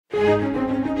Our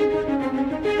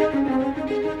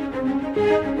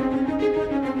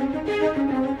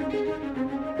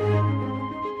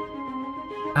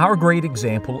great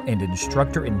example and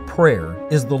instructor in prayer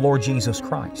is the Lord Jesus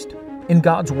Christ. In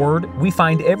God's Word, we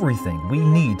find everything we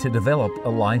need to develop a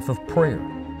life of prayer.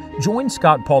 Join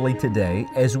Scott Pauley today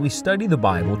as we study the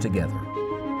Bible together.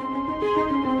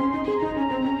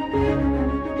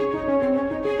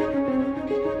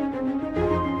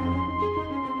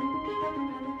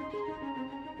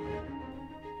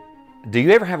 Do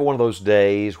you ever have one of those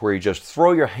days where you just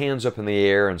throw your hands up in the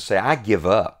air and say, I give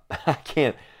up.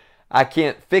 I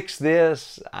can't fix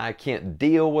this. I can't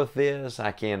deal with this.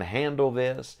 I can't handle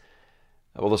this.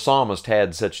 Well, the psalmist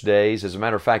had such days. As a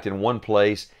matter of fact, in one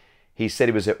place, he said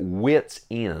he was at wit's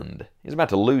end. He's about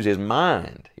to lose his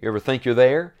mind. You ever think you're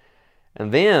there?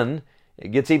 And then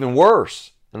it gets even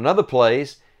worse. In another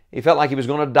place, he felt like he was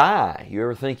going to die. You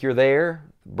ever think you're there?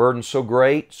 The burden's so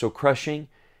great, so crushing,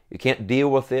 you can't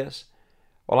deal with this.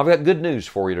 Well, I've got good news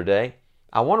for you today.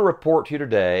 I want to report to you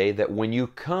today that when you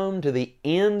come to the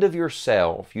end of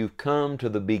yourself, you've come to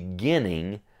the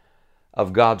beginning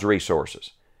of God's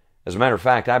resources. As a matter of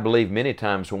fact, I believe many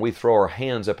times when we throw our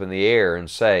hands up in the air and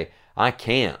say, I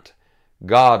can't,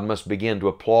 God must begin to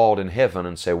applaud in heaven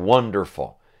and say,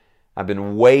 wonderful. I've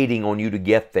been waiting on you to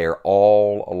get there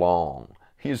all along.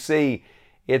 You see,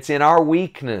 it's in our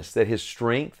weakness that His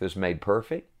strength is made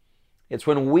perfect. It's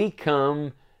when we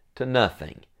come to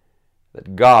nothing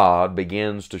that God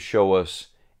begins to show us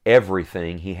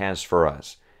everything He has for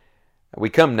us. We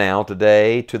come now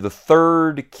today to the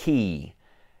third key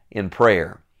in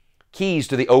prayer. Keys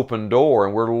to the open door,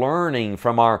 and we're learning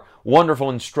from our wonderful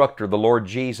instructor, the Lord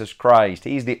Jesus Christ.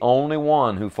 He's the only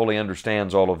one who fully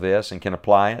understands all of this and can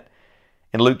apply it.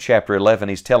 In Luke chapter 11,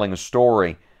 He's telling a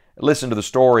story. Listen to the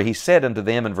story. He said unto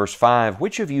them in verse 5,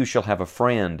 Which of you shall have a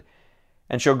friend,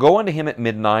 and shall go unto him at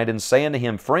midnight, and say unto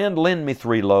him, Friend, lend me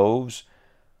 3 loaves,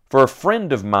 for a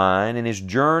friend of mine in his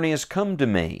journey is come to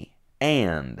me,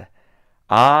 and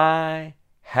I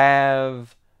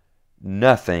have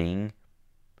nothing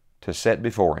to set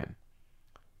before him.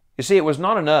 You see, it was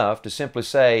not enough to simply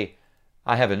say,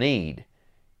 I have a need.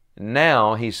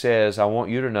 Now He says, I want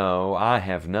you to know I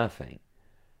have nothing.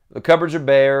 The cupboards are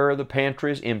bare, the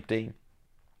pantry is empty.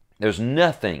 There's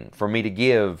nothing for me to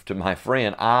give to my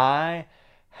friend. I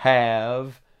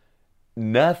have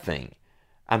nothing.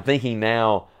 I'm thinking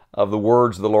now of the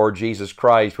words of the Lord Jesus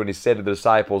Christ when He said to the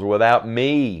disciples, Without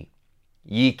me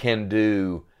ye can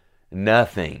do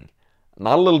nothing.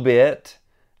 Not a little bit.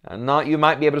 Not you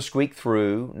might be able to squeak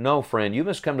through. No, friend, you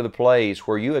must come to the place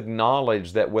where you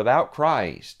acknowledge that without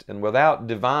Christ and without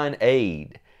divine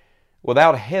aid,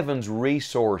 without heaven's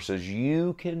resources,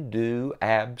 you can do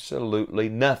absolutely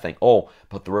nothing. Oh,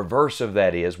 but the reverse of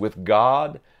that is, with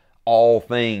God, all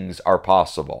things are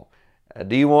possible.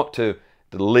 Do you want to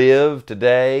live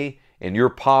today in your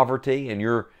poverty and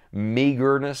your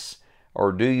meagerness,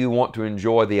 or do you want to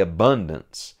enjoy the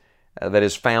abundance that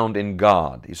is found in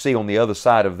God? You see, on the other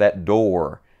side of that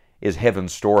door is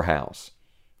heaven's storehouse.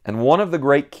 And one of the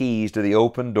great keys to the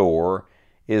open door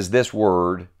is this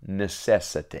word,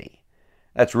 necessity.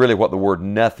 That's really what the word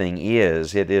nothing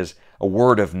is. It is a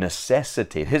word of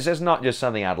necessity. This is not just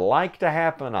something I'd like to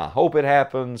happen, I hope it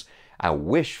happens, I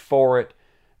wish for it.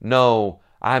 No,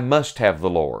 I must have the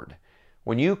Lord.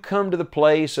 When you come to the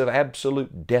place of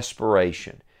absolute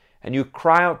desperation and you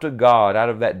cry out to God out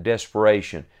of that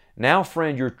desperation, now,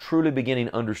 friend, you're truly beginning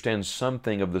to understand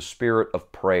something of the spirit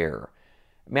of prayer.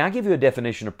 May I give you a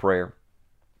definition of prayer?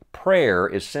 Prayer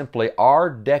is simply our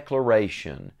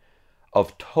declaration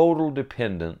of total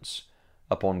dependence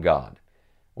upon God.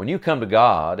 When you come to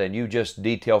God and you just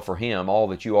detail for Him all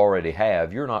that you already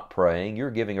have, you're not praying, you're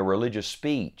giving a religious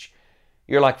speech.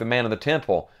 You're like the man in the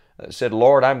temple that said,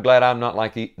 Lord, I'm glad I'm not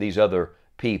like these other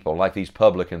people, like these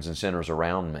publicans and sinners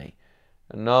around me.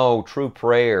 No, true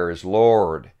prayer is,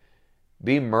 Lord,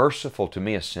 be merciful to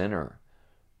me, a sinner.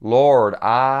 Lord,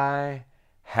 I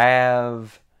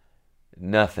have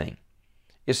nothing.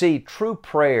 You see, true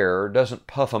prayer doesn't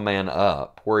puff a man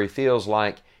up where he feels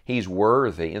like he's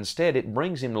worthy. Instead, it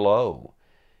brings him low.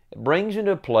 It brings him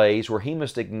to a place where he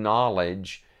must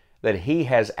acknowledge that he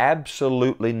has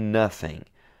absolutely nothing,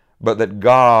 but that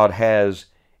God has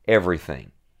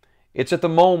everything. It's at the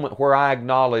moment where I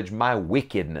acknowledge my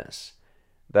wickedness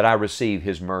that I receive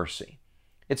His mercy.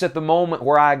 It's at the moment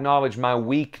where I acknowledge my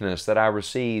weakness that I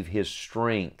receive His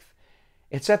strength.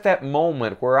 It's at that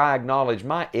moment where I acknowledge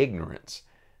my ignorance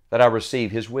that I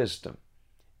receive His wisdom.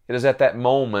 It is at that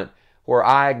moment where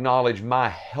I acknowledge my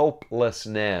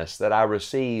helplessness that I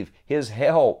receive His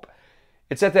help.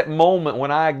 It's at that moment when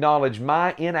I acknowledge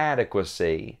my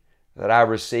inadequacy that I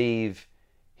receive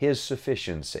His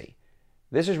sufficiency.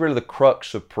 This is really the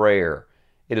crux of prayer.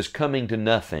 It is coming to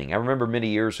nothing. I remember many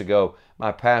years ago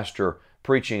my pastor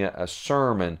preaching a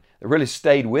sermon that really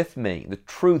stayed with me. The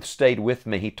truth stayed with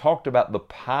me. He talked about the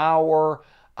power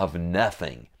of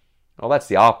nothing. Well, that's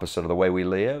the opposite of the way we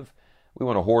live. We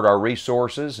want to hoard our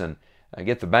resources and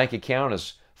get the bank account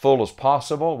as full as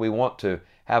possible. We want to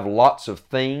have lots of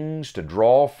things to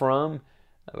draw from.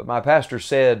 But my pastor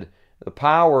said the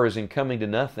power is in coming to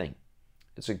nothing.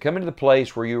 It's in coming to the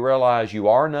place where you realize you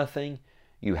are nothing,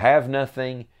 you have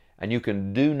nothing, and you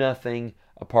can do nothing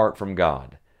apart from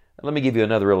God. Let me give you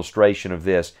another illustration of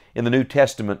this. In the New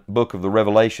Testament book of the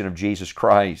Revelation of Jesus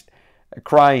Christ,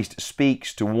 Christ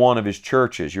speaks to one of His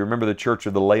churches. You remember the church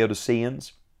of the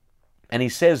Laodiceans? And He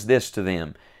says this to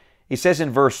them. He says in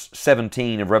verse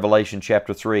 17 of Revelation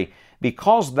chapter 3,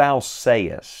 "Because thou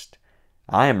sayest,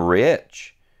 I am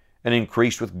rich, and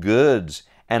increased with goods,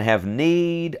 and have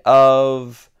need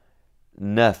of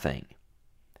nothing,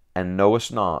 and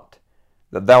knowest not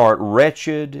that thou art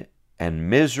wretched, and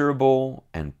miserable,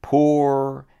 and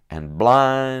poor, and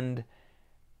blind,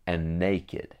 and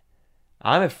naked."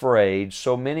 I'm afraid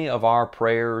so many of our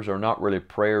prayers are not really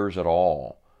prayers at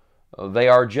all. They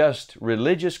are just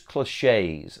religious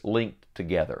cliches linked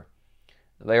together.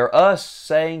 They are us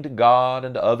saying to God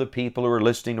and to other people who are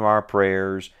listening to our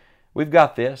prayers, we've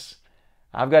got this.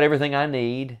 I've got everything I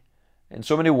need. In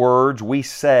so many words, we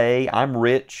say, I'm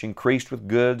rich, increased with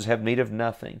goods, have need of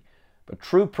nothing. But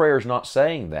true prayer is not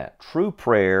saying that. True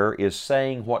prayer is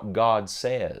saying what God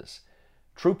says.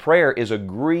 True prayer is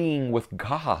agreeing with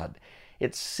God.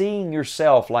 It's seeing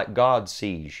yourself like God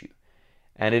sees you.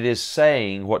 And it is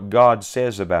saying what God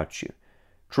says about you.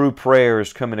 True prayer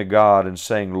is coming to God and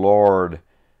saying, Lord,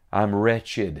 I'm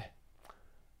wretched,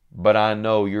 but I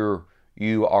know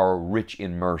you are rich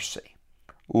in mercy.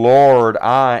 Lord,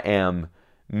 I am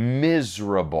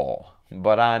miserable,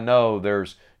 but I know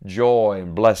there's joy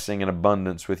and blessing and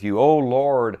abundance with you. Oh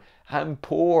Lord, I'm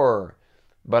poor,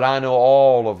 but I know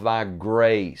all of thy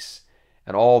grace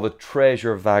and all the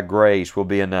treasure of thy grace will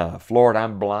be enough. Lord,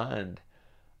 I'm blind.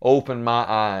 Open my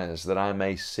eyes that I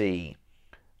may see.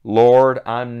 Lord,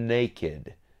 I'm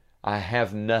naked. I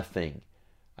have nothing.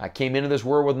 I came into this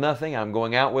world with nothing. I'm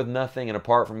going out with nothing. And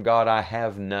apart from God, I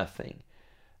have nothing.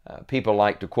 People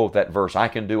like to quote that verse, I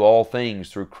can do all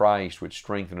things through Christ which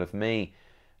strengtheneth me.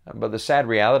 But the sad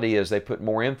reality is they put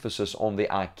more emphasis on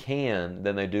the I can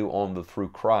than they do on the through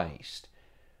Christ.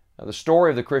 Now, the story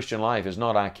of the Christian life is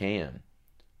not I can.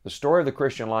 The story of the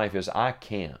Christian life is I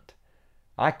can't.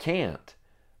 I can't,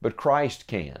 but Christ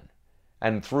can.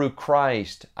 And through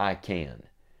Christ I can.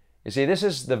 You see, this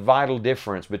is the vital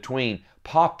difference between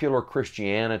popular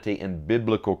Christianity and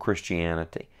biblical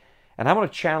Christianity. And I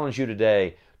want to challenge you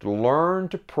today to learn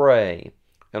to pray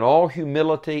in all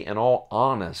humility and all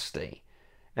honesty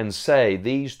and say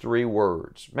these three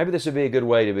words. Maybe this would be a good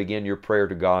way to begin your prayer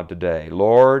to God today.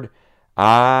 Lord,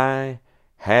 I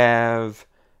have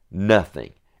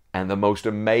nothing. And the most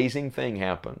amazing thing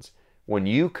happens. When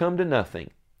you come to nothing,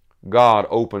 God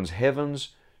opens heaven's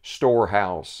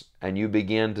storehouse and you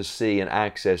begin to see and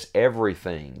access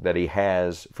everything that He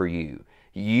has for you.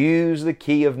 Use the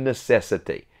key of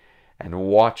necessity and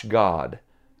watch God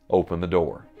open the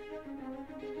door.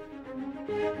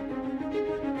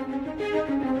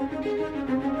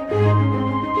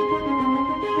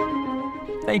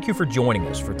 Thank you for joining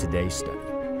us for today's study.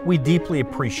 We deeply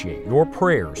appreciate your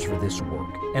prayers for this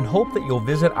work and hope that you'll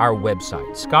visit our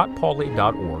website,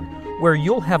 scottpauley.org, where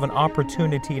you'll have an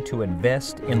opportunity to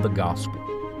invest in the gospel.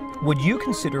 Would you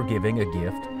consider giving a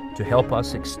gift to help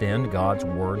us extend God's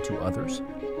Word to others?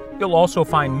 You'll also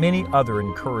find many other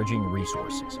encouraging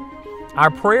resources.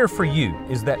 Our prayer for you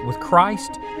is that with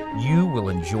Christ, you will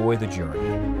enjoy the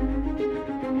journey.